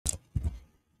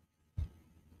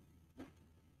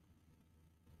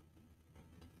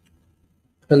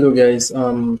Hello guys,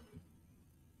 welcome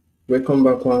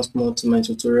back once more to my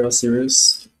tutorial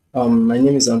series. My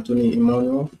name is Anthony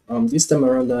Emmanuel. This time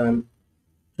around I'm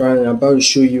about to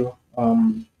show you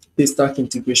Paystack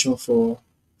integration for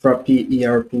Frappe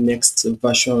ERPNext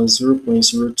version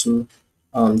 0.02.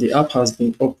 The app has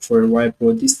been up for a while,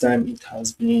 but this time it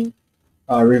has been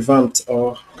revamped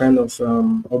or kind of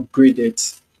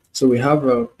upgraded. So we have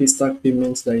a Paystack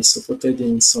payment that is supported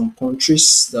in some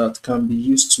countries that can be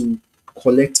used to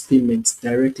collect payments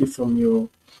directly from your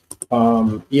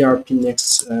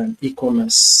ERPNext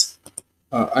e-commerce,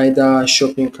 either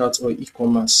shopping cart or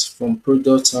e-commerce from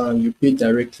products and you pay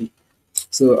directly.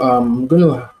 So I'm going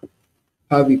to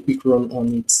have a quick run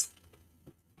on it.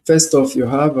 First off, you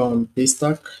have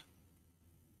Paystack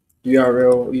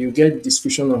URL. You get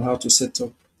description on how to set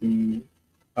up the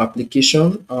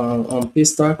application. On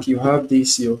Paystack, you have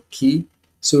this your key.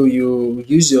 So you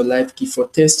use your live key for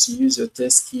test. You use your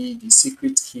test key, the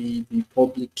secret key, the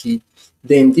public key.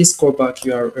 Then this callback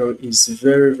URL is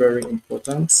very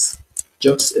important.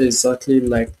 Just exactly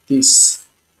like this.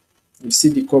 You see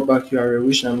the callback URL,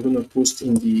 which I'm going to post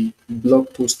in the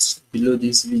blog post below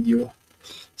this video.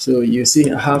 So you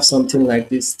see I have something like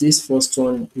this. This first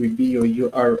one will be your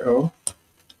URL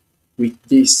with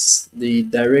this, the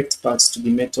direct path to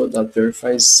the method that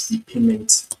verifies the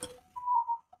payment.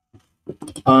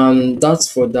 And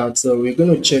that's for that. So we're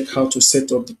going to check how to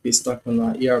set up the Paystack on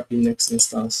our ERPNext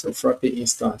instance or Frappe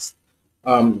instance.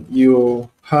 You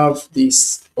have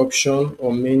this option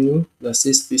or menu that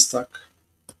says Paystack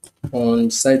on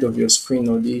the side of your screen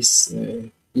or this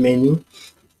menu.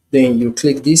 Then you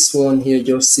click this one here,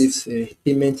 just saves a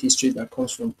payment history that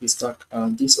comes from Paystack,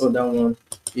 and this other one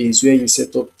is where you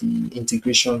set up the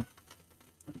integration.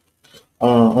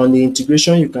 On the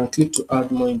integration, you can click to add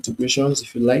more integrations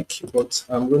if you like, but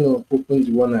I'm going to open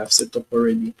the one I have set up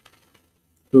already.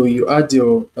 So you add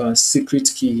your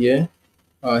secret key here.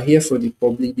 Here for the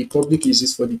public is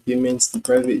used for the payments, the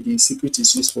secret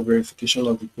is used for verification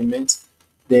of the payment.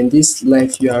 Then this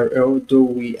live URL, though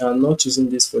we are not using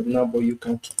this for now, but you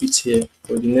can keep it here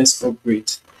for the next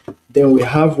upgrade. Then we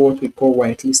have what we call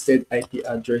whitelisted IP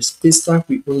address. Paystack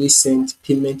will only send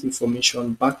payment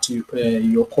information back to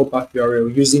your callback URL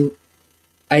using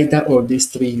either of these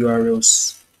three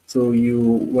URLs. So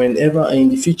whenever in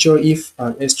the future, if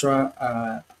an extra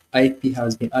IP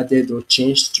has been added or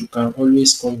changed, you can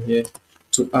always come here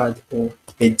to add or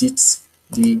edit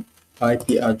the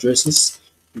IP addresses.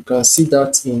 You can see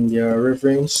that in their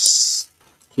reference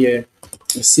here.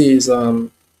 It says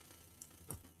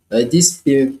this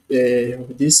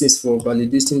is for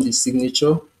validating the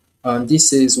signature, and this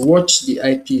says watch the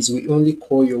IPs. We only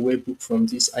call your webhook from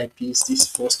these IPs. This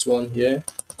first one here,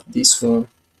 this one,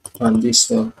 and this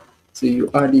one. So you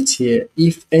add it here.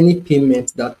 If any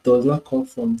payment that does not come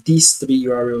from these three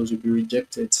URLs will be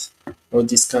rejected or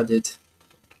discarded.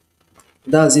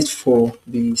 That's it for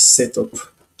the setup.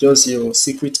 Just your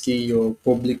secret key, your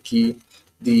public key,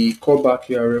 the callback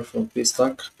URL from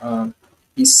Paystack, and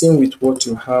it's same with what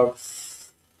you have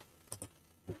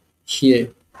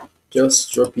here. Just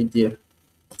drop it there.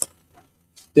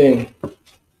 Then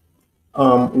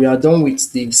we are done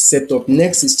with the setup.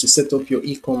 Next is to set up your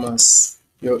e-commerce,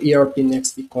 your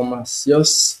ERPNext e-commerce.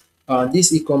 Just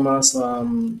this e-commerce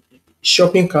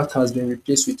shopping cart has been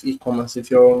replaced with e-commerce. If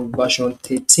you're on version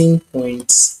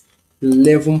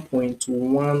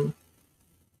 13.11.1,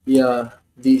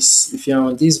 if you're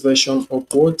on this version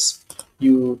upwards,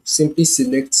 you simply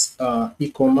select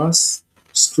e-commerce,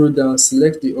 scroll down,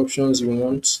 select the options you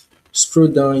want, scroll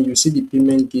down, you see the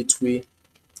payment gateway,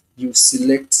 you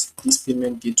select this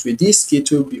payment gateway. This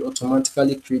gateway will be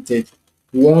automatically created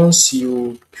once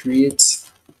you create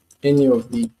any of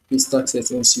the Paystack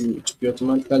settings. It will be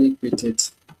automatically created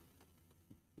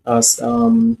as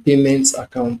payments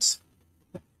account.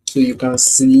 So you can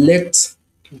select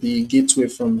the gateway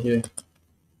from here.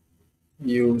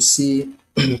 You see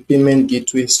payment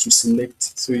gateways to select,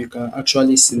 so you can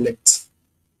actually select,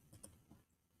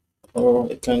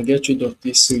 or I can get rid of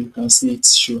this so you can see it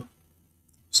show.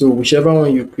 So whichever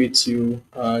one you create, you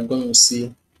are going to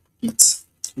see it.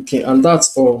 Okay, and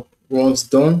that's all. Once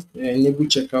done, enable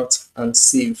checkout and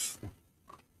save.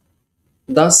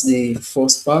 That's the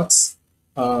first part.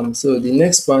 So the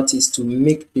next part is to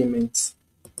make payment.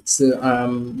 So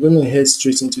I'm going to head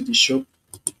straight into the shop.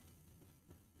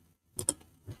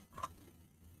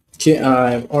 Okay,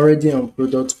 I'm already on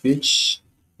product page,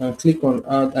 and click on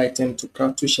add item to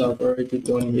cart, which I've already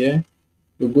done here.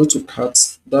 You go to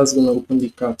cart. That's going to open the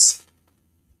cart.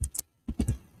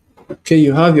 Okay,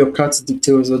 you have your cart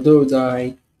details, although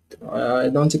I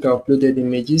don't think I uploaded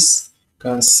images.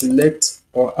 You can select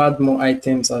or add more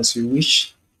items as you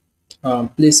wish.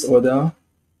 Place order.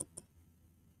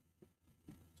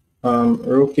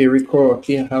 Okay, recall.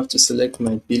 Okay, I have to select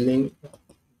my billing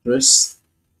address.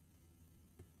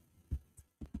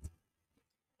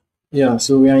 Yeah,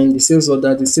 so we are in the sales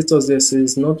order. The status there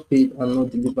says not paid and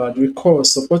not delivered. Recall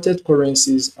supported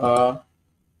currencies are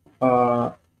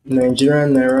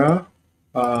Nigerian naira,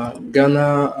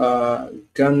 Ghana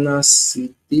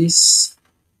cedis.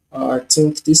 I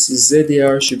think this is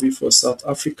ZAR should be for South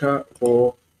Africa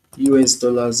or US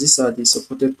dollars. These are the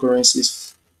supported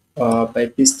currencies by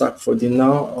Paystack for the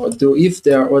now. Although if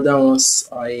there are other ones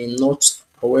I am not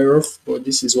aware of, but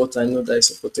this is what I know that is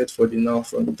supported for the now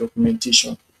from the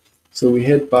documentation. So we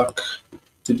head back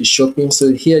to the shopping.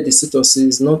 So here the status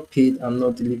says not paid and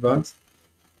not delivered.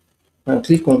 And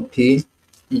click on pay.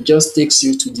 It just takes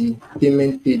you to the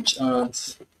payment page, and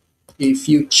if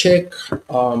you check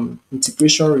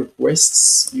integration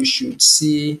requests, you should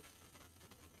see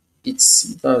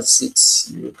that's it.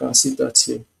 You can see that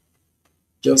here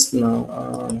just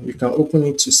now. You can open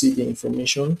it to see the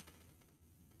information.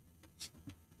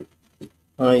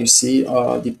 You see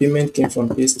the payment came from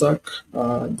Paystack.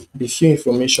 The few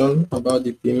information about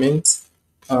the payment,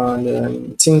 and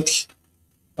I think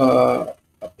a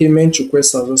payment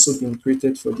request has also been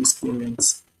created for this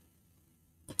payment.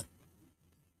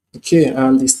 Okay,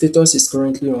 and the status is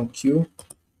currently on queue.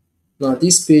 Now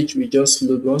this page will just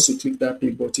load. Once you click that pay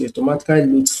button, it automatically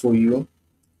loads for you,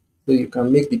 so you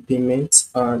can make the payment.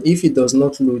 And if it does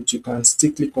not load, you can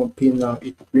still click on pay now.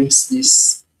 It brings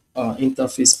this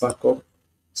interface back up.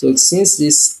 So since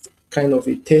this kind of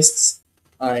a test,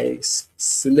 I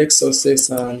select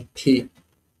success and pay.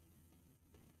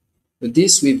 So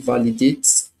this will validate.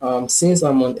 Since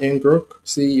I'm on ngrok,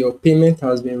 see your payment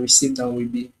has been received and will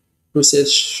be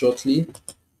processed shortly. You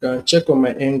can check on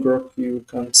my ngrok. You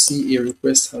can see a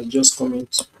request has just come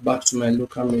back to my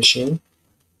local machine.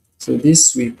 So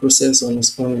this will process on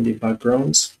its own in the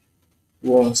background.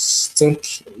 Once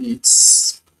think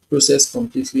it's processed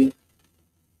completely,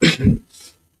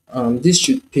 this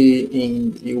should pay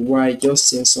in a while,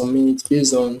 just in some minutes,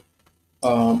 based on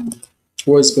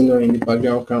what's going on in the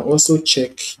background. You can also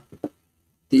check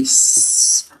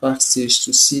this backstage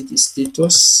to see the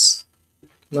status.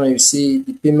 Now you see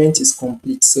the payment is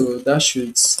complete, so that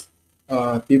should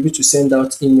be able to send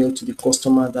out email to the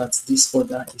customer that this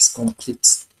order is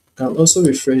complete. You can also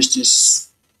refresh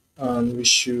this and we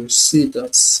should see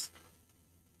that,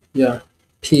 yeah,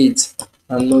 paid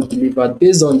and not delivered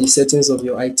based on the settings of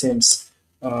your items.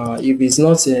 If it's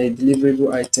not a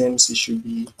deliverable items, it should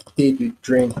be paid with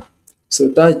drain. So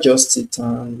that's just it,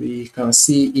 and we can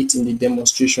see it in the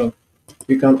demonstration.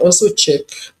 We can also check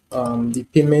the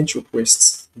payment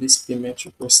request, this payment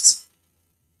request,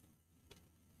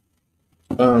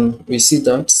 and we see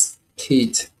that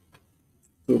paid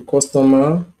to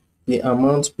customer, the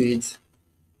amount paid,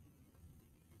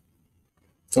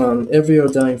 and every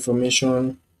other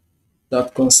information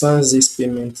that concerns this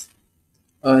payment.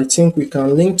 I think we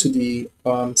can link to the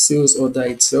sales order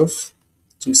itself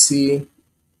to see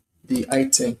the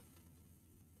item.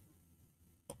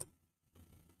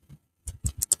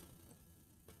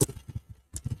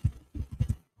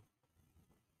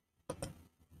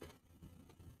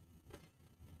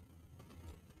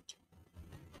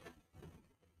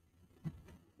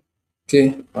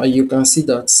 Okay, you can see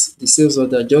that the sales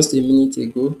order just a minute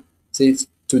ago says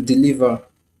to deliver.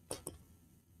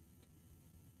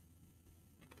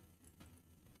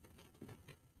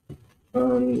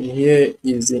 And here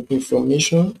is the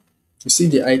information. You see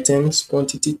the items,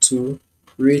 quantity to,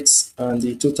 rates, and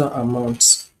the total amount.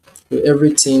 So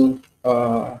everything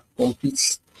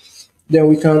complete. Then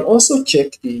we can also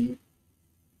check the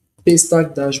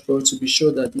Paystack dashboard to be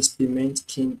sure that this payment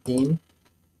came in.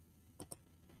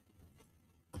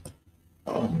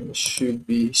 Should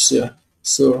be sure.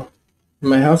 So I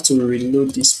might have to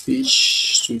reload this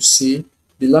page to see.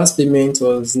 The last payment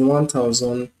was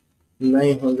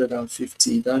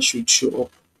 1,950. That should show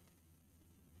up.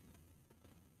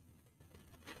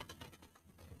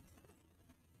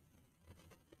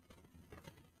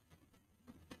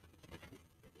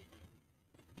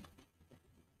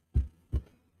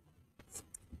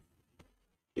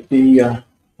 Yeah,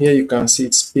 here you can see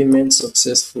it's payment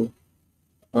successful,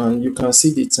 and you can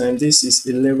see the time. This is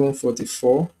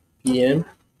 11:44 p.m.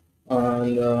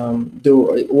 And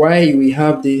though why we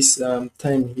have this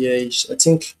time here is, I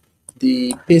think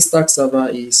the Paystack server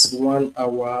is 1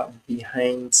 hour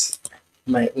behind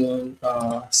my own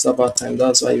server time.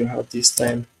 That's why you have this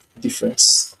time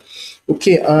difference.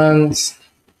 Okay, and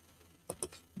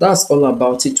that's all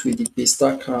about it with the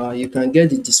Paystack. You can get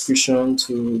the description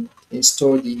to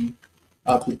install the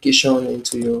application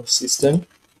into your system.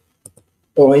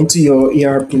 or into your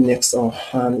ERPNext.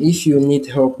 And if you need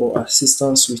help or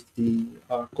assistance with the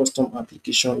custom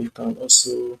application, you can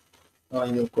also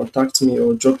contact me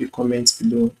or drop a comment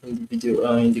below in the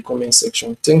video in the comment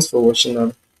section. Thanks for watching,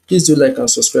 and please do like and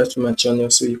subscribe to my channel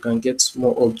so you can get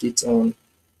more updates on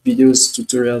videos,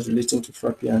 tutorials relating to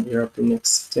Frappe and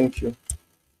ERPNext. Thank you.